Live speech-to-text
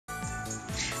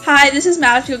Hi, this is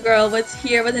Magical Girl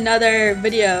here with another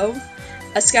video,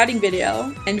 a scouting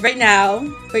video, and right now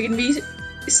we're gonna be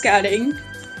scouting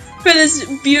for this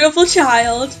beautiful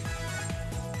child,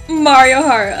 Mario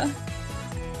Hara.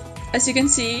 As you can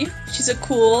see, she's a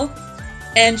cool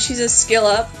and she's a skill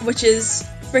up, which is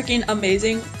freaking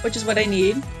amazing, which is what I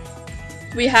need.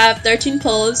 We have 13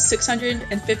 pulls,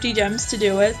 650 gems to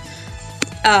do with,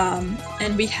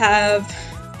 and we have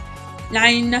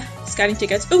 9 scouting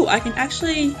tickets. Ooh, I can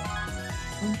actually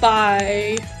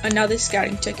buy another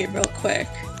scouting ticket real quick.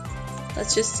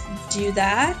 Let's just do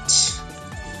that.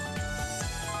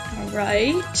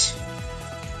 Alright.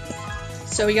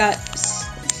 So we got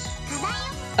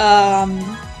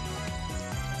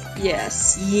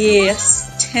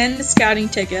yes, 10 scouting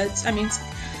tickets. I mean,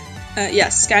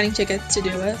 yes, scouting tickets to do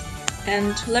with.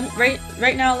 And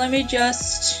right now, let me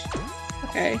just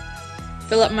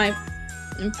fill up my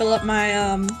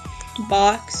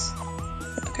box.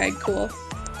 Okay, cool.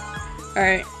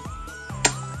 Alright.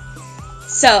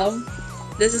 So,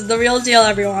 this is the real deal,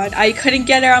 everyone. I couldn't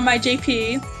get her on my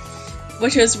JP,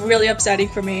 which was really upsetting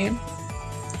for me.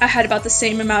 I had about the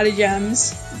same amount of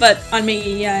gems, but on my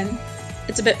EN,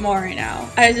 it's a bit more right now.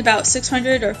 I had about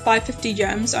 600 or 550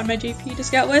 gems on my JP to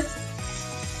scout with.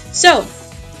 So,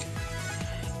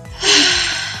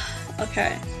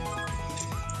 okay.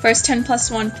 First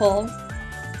 10+1 pull.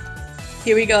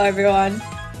 Here we go, everyone.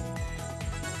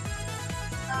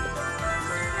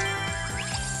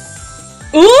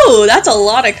 Ooh, that's a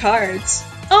lot of cards.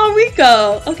 Oh,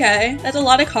 Rico. Okay, that's a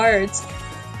lot of cards.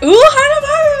 Ooh,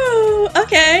 Hanamaru.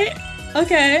 Okay.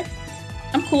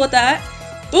 I'm cool with that.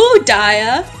 Ooh,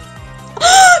 Daya.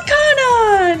 Oh,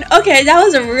 Kanon. Okay, that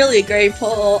was a really great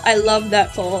pull. I love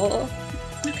that pull.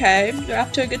 Okay, we're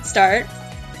off to a good start.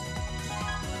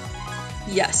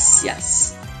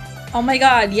 Yes. Oh my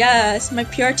god, yes, my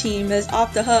PR team is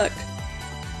off the hook.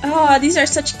 Oh, these are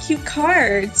such cute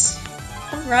cards.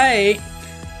 Alright.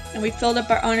 And we filled up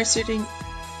our honor suiting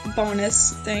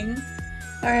bonus thing.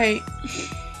 Alright.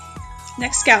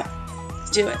 Next scout. Let's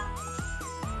do it.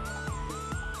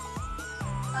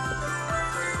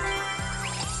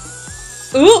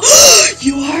 Ooh!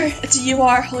 It's a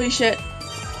UR, holy shit.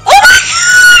 Oh my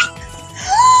god!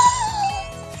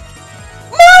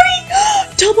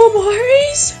 Mari! Double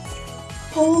Maris?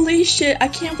 Holy shit, I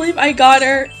can't believe I got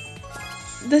her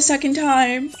the second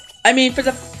time. On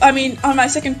my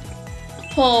second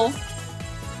pull.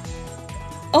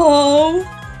 Oh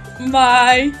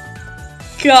my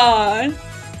god.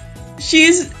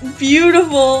 She's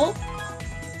beautiful.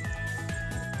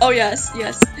 Oh yes.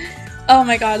 Oh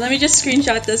my god, let me just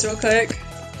screenshot this real quick.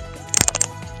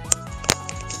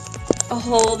 Oh,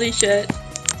 holy shit.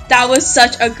 That was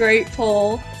such a great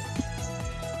pull.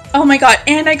 Oh my god,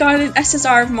 and I got an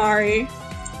SSR of Mari.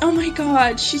 Oh my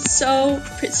god, she's so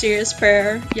serious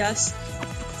prayer. Yes.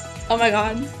 Oh my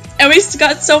god. And we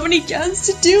got so many gems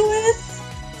to do with.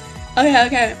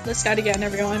 Okay. Let's scout again,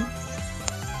 everyone.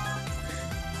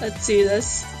 Let's see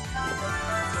this.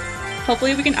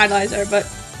 Hopefully we can idolize her, but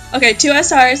okay, 2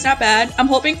 SRs, not bad. I'm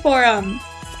hoping for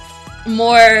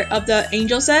more of the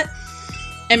angel set,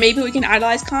 and maybe we can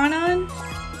idolize Kanon.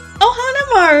 Oh,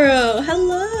 Hanamaru!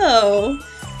 Hello!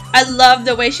 I love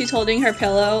the way she's holding her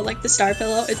pillow, like the star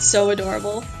pillow. It's so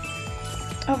adorable.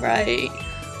 Alright.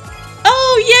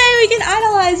 Oh, yay! We can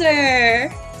idolize her!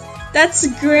 That's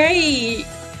great!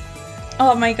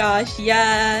 Oh my gosh,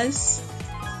 yes!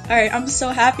 Alright, I'm so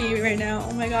happy right now.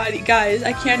 Oh my god, guys,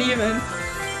 I can't even.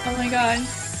 Oh my god.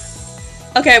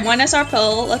 Okay, 1 SR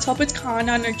pill. Let's hope it's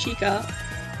Kanon or Chica.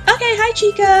 Okay, hi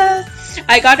Chica!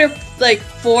 I got her like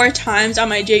 4 times on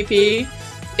my JP.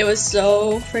 It was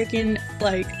so freaking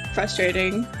like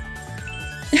frustrating.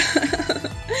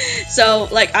 So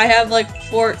like I have like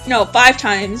 5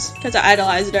 times because I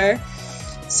idolized her.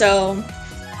 So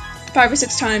 5 or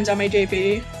 6 times on my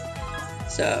JP.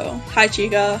 So hi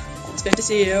Chica, it's good to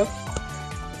see you.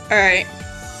 Alright,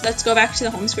 let's go back to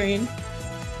the home screen.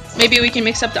 Maybe we can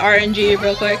mix up the RNG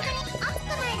real quick.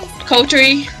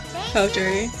 Kotri.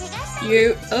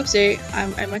 Oopsie,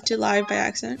 I went to live by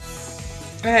accident.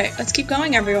 Alright, let's keep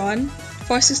going, everyone.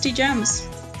 460 gems.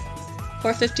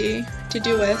 450 to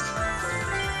do with.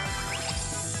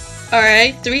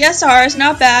 Alright, 3 SRs,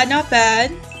 not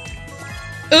bad.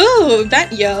 Ooh,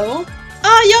 Ventyo.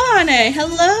 Oh, Yohane,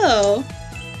 hello.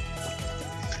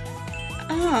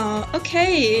 Oh,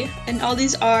 okay. And all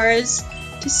these R's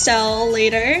to sell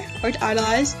later, or to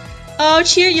idolize. Oh,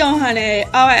 cheer Yohane.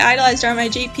 Oh, I idolized her on my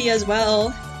JP as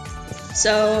well.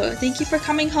 So, thank you for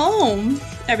coming home,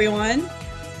 everyone.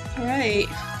 Alright.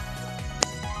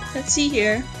 Let's see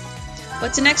here.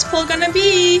 What's the next pull gonna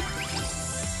be?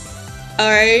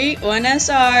 Alright, 1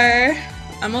 SR.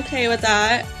 I'm okay with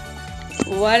that.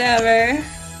 Whatever.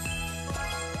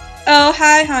 Oh,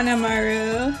 hi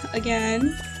Hanamaru.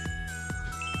 Again.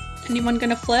 Anyone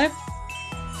gonna flip?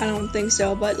 I don't think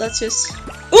so, but let's just...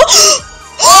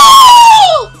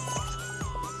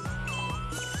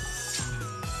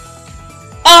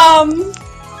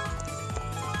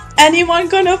 Anyone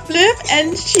gonna flip?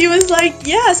 And she was like,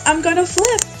 yes, I'm gonna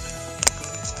flip.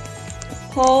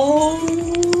 Oh,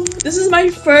 this is my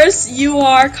first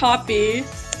UR copy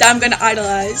that I'm gonna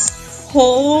idolize.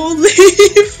 Holy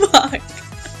fuck.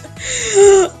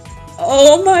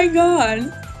 Oh my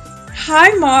god.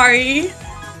 Hi Mari.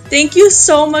 Thank you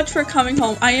so much for coming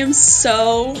home. I am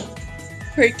so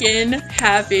freaking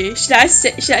happy. Should I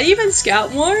even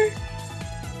scout more?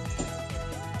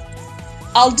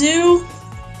 I'll do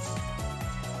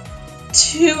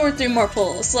 2 or 3 more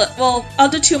pulls. Well, I'll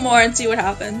do 2 more and see what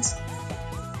happens.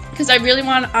 Because I really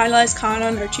want to idolize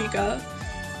Kanon or Chica.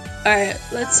 Alright,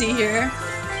 let's see here.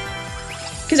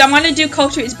 Because I want to do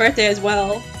Kotori's birthday as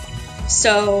well.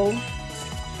 So,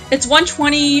 it's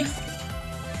 120,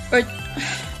 or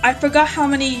I forgot how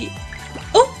many.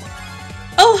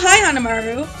 Oh, hi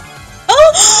Hanamaru.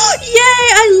 Oh, yay!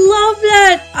 I love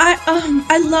that.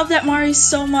 I love that Mari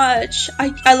so much.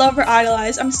 I love her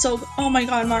idolize. Oh my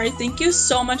god, Mari, thank you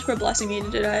so much for blessing me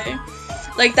today.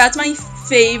 Like, that's my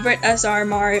favorite SR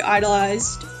Mari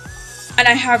idolized. And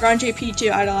I have her on JP2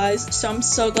 idolized, so I'm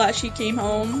so glad she came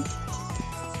home.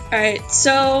 Alright,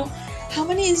 so how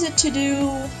many is it to do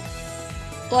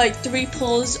like 3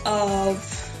 pulls of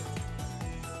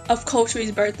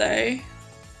Kotori's birthday?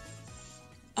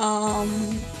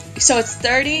 So it's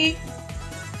 30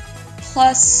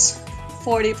 plus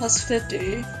 40 plus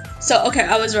 50. So okay,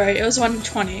 I was right. It was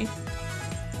 120.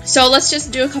 So let's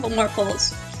just do a couple more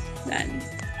pulls then.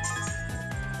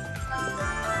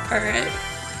 Alright.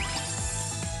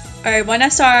 Alright, 1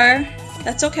 SR.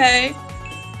 That's okay.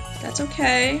 That's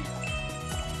okay.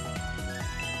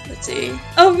 Let's see.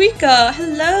 Oh, Rico!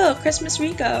 Hello! Christmas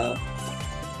Rico!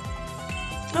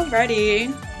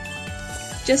 Alrighty.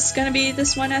 Just gonna be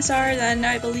this 1 SR then,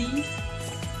 I believe.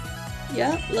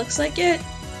 Yep, looks like it.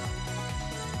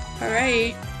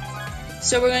 Alright.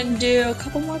 So we're gonna do a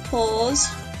couple more pulls.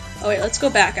 Oh wait, let's go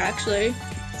back actually.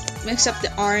 Mix up the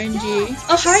RNG.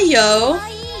 Oh, hi, yo!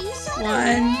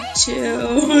 1,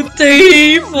 2,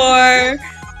 3, 4,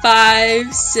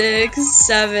 5, 6,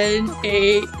 7,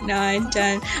 8, 9,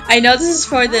 10. I know this is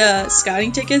for the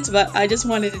scouting tickets, but I just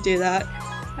wanted to do that.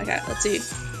 Okay, let's see.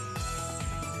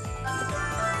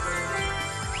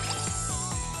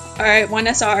 Alright, 1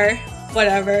 SR.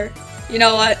 Whatever. You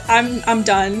know what? I'm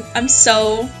done.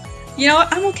 You know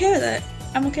what? I'm okay with it.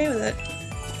 I'm okay with it.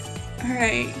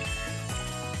 Alright.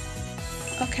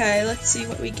 Okay, let's see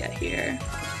what we get here.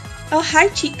 Oh, hi,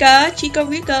 Chica! Chica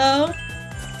Rico!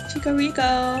 Chica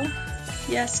Rico!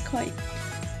 Yes, quite.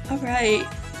 Alright.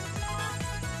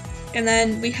 And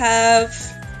then we have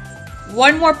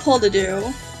 1 more pull to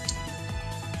do.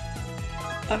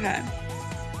 Okay.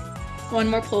 1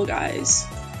 more pull, guys.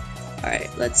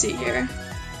 Alright, let's see here.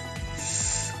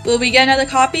 Will we get another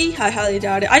copy? I highly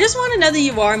doubt it. I just want another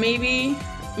UR, maybe.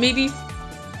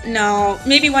 No,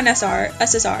 maybe 1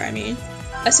 SSR, I mean.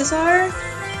 SSR?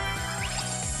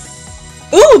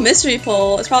 Ooh, mystery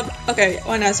pull. It's probably, okay,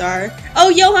 1 SR.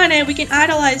 Oh, Johanna, we can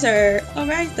idolize her.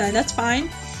 Alright then, that's fine.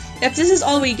 If this is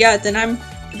all we get, then I'm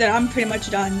pretty much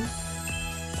done.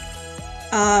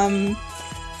 Oh,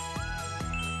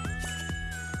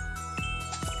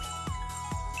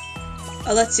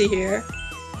 let's see here.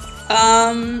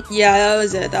 Yeah, that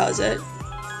was it.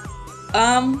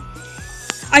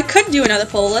 I could do another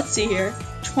poll. Let's see here.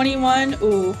 21.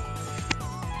 Ooh.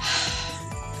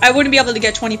 I wouldn't be able to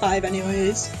get 25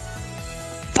 anyways.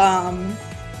 I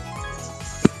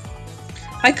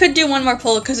could do 1 more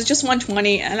poll because it's just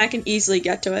 120 and I can easily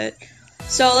get to it.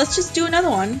 So let's just do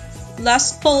another one.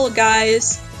 Last poll,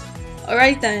 guys.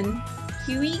 Alright then.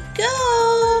 Here we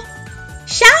go.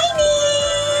 Shiny!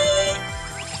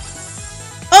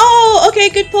 Oh, okay,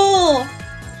 good pull.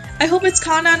 I hope it's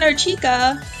Kanon or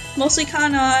Chica. Mostly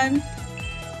Kanon.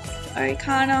 Alright,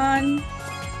 Kanon.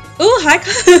 Ooh, hi.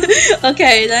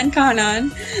 Okay, then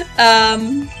Kanon.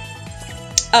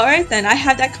 Alright then, I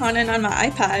have that Kanon on my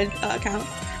iPad account.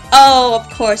 Oh, of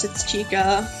course it's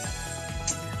Chica.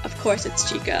 Of course it's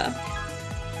Chica.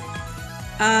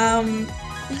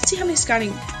 Let's see how many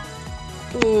scouting.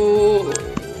 Ooh.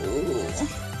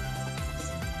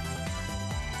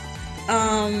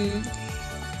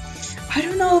 I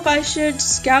don't know if I should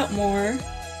scout more.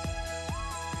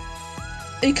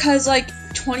 Because, like,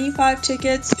 25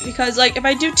 tickets. Because, like, if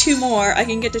I do 2 more, I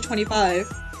can get to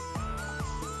 25.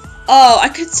 Oh, I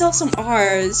could sell some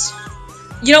R's.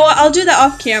 You know what? I'll do that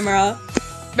off camera.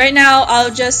 Right now,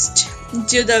 I'll just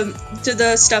do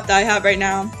the stuff that I have right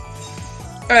now.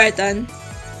 Alright then.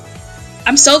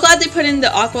 I'm so glad they put in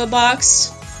the Aqua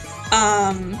box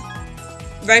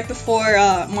right before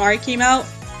Mari came out.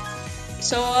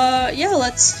 So yeah,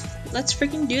 let's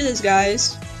freaking do this,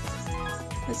 guys.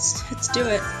 Let's do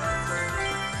it.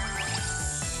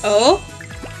 Oh?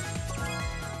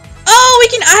 Oh, we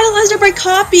can idolize her by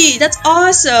copy! That's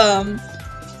awesome!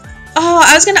 Oh,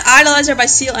 I was gonna idolize her by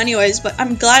seal anyways, but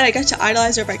I'm glad I got to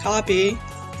idolize her by copy.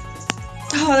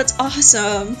 Oh, that's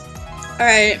awesome.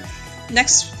 Alright,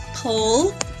 next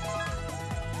pull.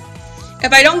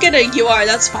 If I don't get a UR,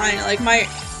 that's fine. Like my...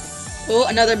 Oh,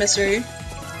 another mystery.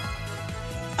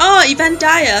 Oh, Event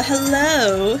Daya,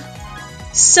 hello!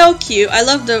 So cute. I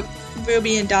love the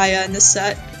Ruby and Daya in this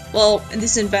set. Well, in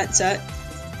this event set.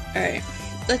 Alright,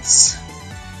 let's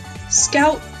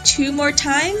scout 2 more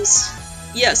times.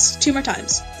 Yes, 2 more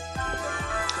times.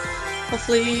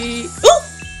 Hopefully... Ooh!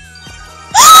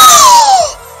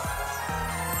 Oh!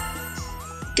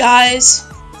 Guys,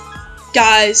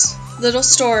 little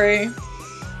story.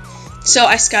 So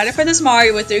I scouted for this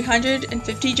Mari with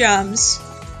 350 gems,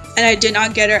 and I did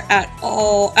not get her at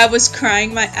all. I was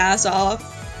crying my ass off.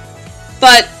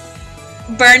 But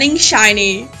Burning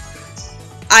Shiny,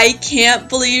 I can't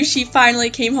believe she finally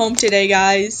came home today,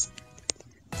 guys.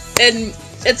 And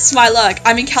it's my luck.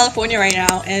 I'm in California right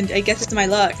now, and I guess it's my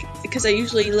luck because I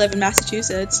usually live in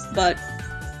Massachusetts, but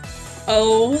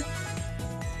OMG.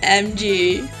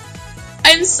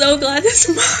 I'm so glad this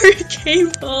Mari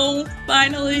came home,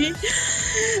 finally.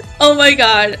 Oh my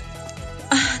god.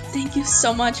 Thank you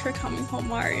so much for coming home,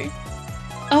 Mari.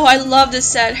 Oh, I love this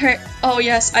set. Oh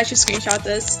yes, I should screenshot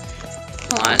this.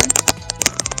 Hold on.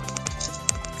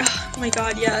 Oh my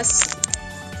god, yes.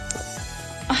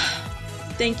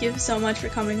 Thank you so much for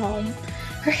coming home.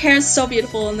 Her hair is so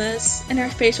beautiful in this, and her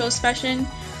facial expression.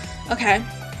 Okay,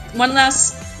 one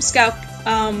last scout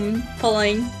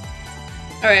pulling.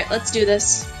 Alright, let's do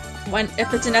this.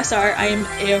 If it's an SR, I am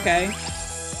A-okay.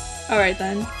 Alright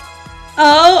then.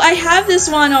 Oh, I have this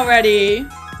one already!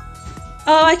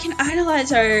 Oh, I can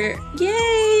idolize her!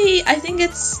 Yay! I think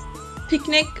it's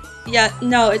Picnic. Yeah,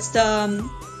 no, it's the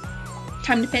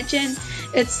Time to Pitch In.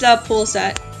 It's the pool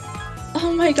set.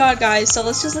 Oh my god, guys, so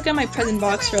let's just look at my present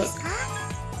box real.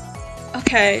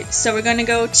 Okay, so we're gonna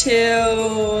go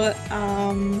to,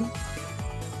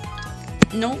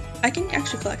 nope, I can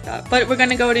actually collect that, but we're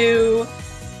gonna go to,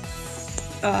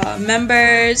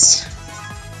 members,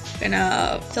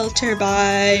 gonna filter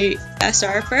by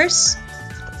SR first,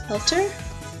 filter,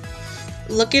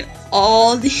 look at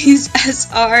all these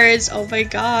SRs, oh my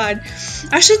god,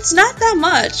 actually it's not that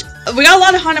much, we got a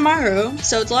lot of Hanamaru,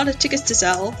 so it's a lot of tickets to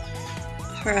sell.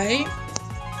 Alright,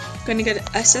 gonna get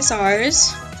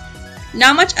SSRs.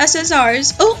 Not much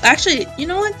SSRs. Oh, actually, you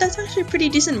know what? That's actually a pretty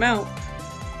decent amount.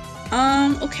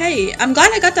 Okay. I'm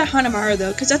glad I got that Hanamaru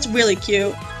though, because that's really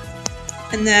cute.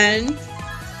 And then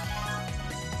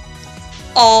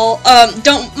all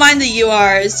don't mind the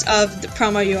URs of the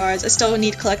promo URs. I still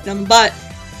need to collect them, but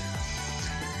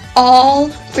all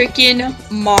freaking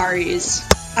Maris.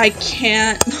 I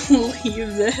can't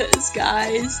believe this,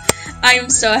 guys. I am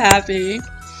so happy.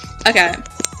 Okay.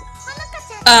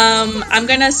 I'm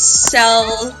gonna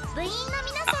sell.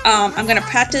 I'm gonna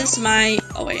practice my.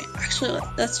 Oh wait, actually,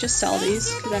 let's just sell these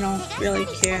because I don't really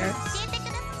care.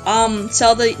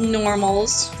 Sell the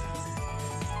normals.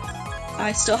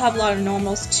 I still have a lot of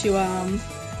normals to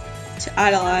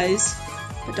idolize,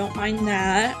 but don't mind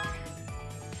that.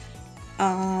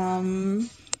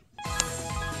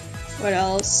 What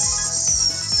else?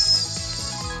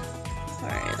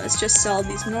 Alright, let's just sell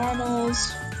these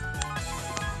normals.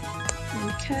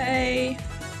 Okay.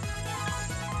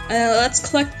 Let's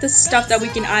collect the stuff that we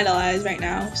can idolize right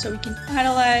now. So we can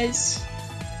idolize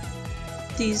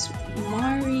these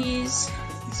Maris.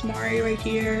 This Mari right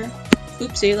here.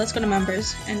 Oopsie, let's go to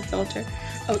members and filter.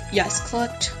 Oh, yes,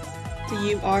 collect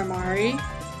the UR Mari.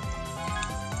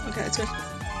 Okay, let's go.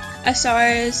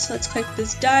 SRs, let's click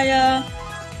this Daya.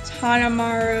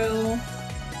 Hanamaru,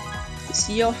 this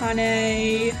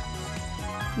Yohane,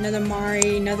 another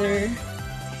Mari, another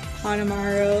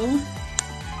Hanamaru,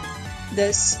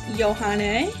 this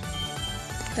Yohane.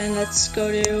 Then let's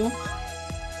go to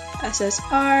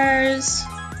SSRs,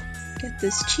 get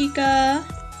this Chica.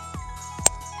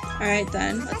 Alright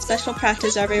then, let's special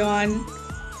practice everyone.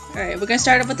 Alright, we're gonna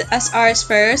start off with the SRs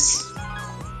first.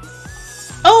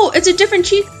 Oh, it's a different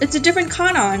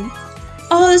Kanon.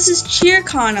 Oh, this is Cheer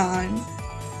Kanon.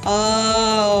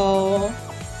 Oh.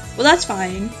 Well, that's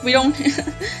fine. We don't...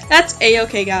 That's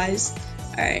A-okay, guys.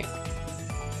 Alright.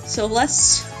 So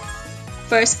let's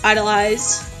first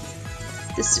idolize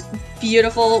this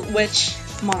beautiful witch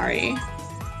Mari.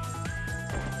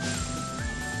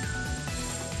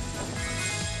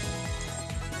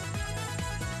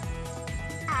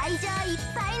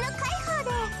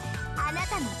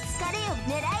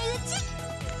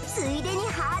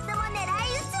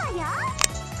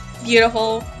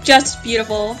 Beautiful, just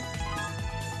beautiful.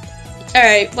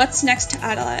 Alright, what's next to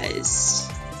idolize?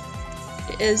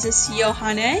 Is this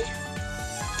Yohane?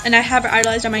 And I have her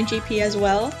idolized on my GP as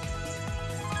well.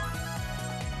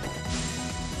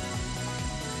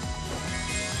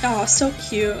 Oh, so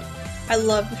cute. I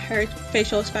love her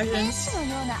facial expressions.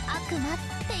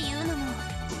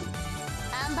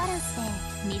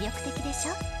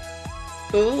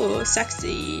 Ooh,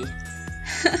 sexy.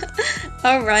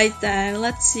 Alright then,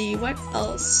 let's see, what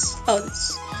else? Oh,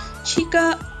 this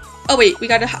Chica. Oh wait, we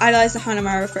gotta idolize the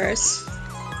Hanamaru first.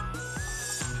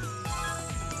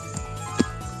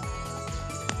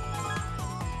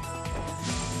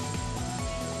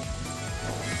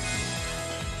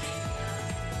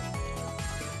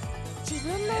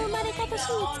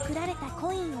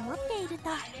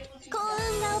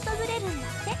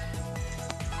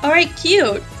 Alright,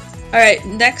 cute. Alright,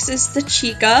 next is the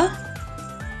Chica.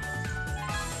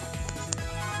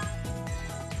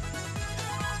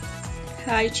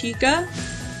 Hi, Chica.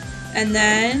 And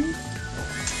then...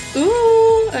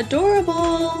 Ooh,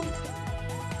 adorable!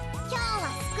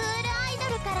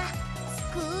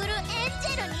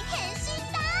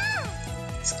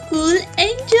 School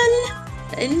Angel!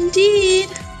 Indeed!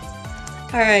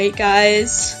 Alright,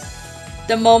 guys.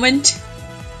 The moment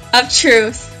of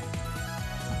truth.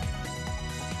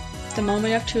 The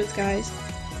moment of truth, guys.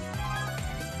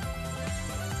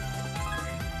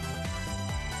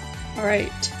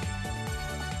 Alright.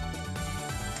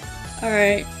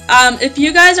 Alright. If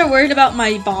you guys are worried about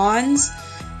my bonds,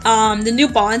 the new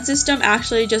bond system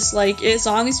actually just like, as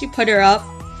long as you put her up,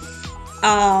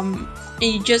 and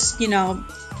you just, you know,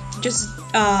 just,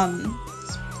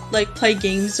 like play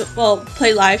games, well,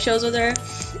 play live shows with her,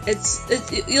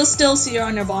 you'll still see her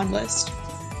on your bond list.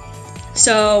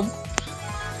 So,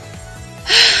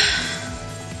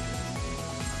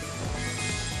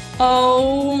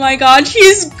 oh my god,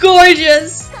 she's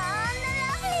gorgeous!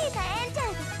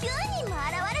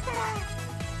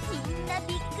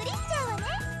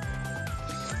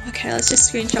 Okay, let's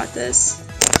just screenshot this.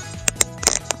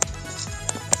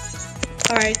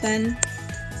 Alright then.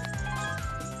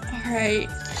 Alright.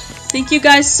 Thank you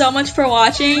guys so much for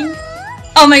watching.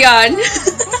 Oh my god.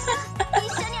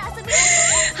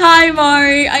 Hi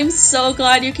Mari, I'm so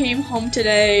glad you came home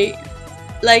today.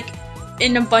 Like,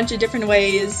 in a bunch of different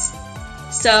ways.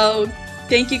 So,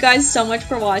 thank you guys so much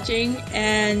for watching,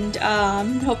 and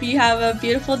hope you have a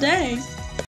beautiful day.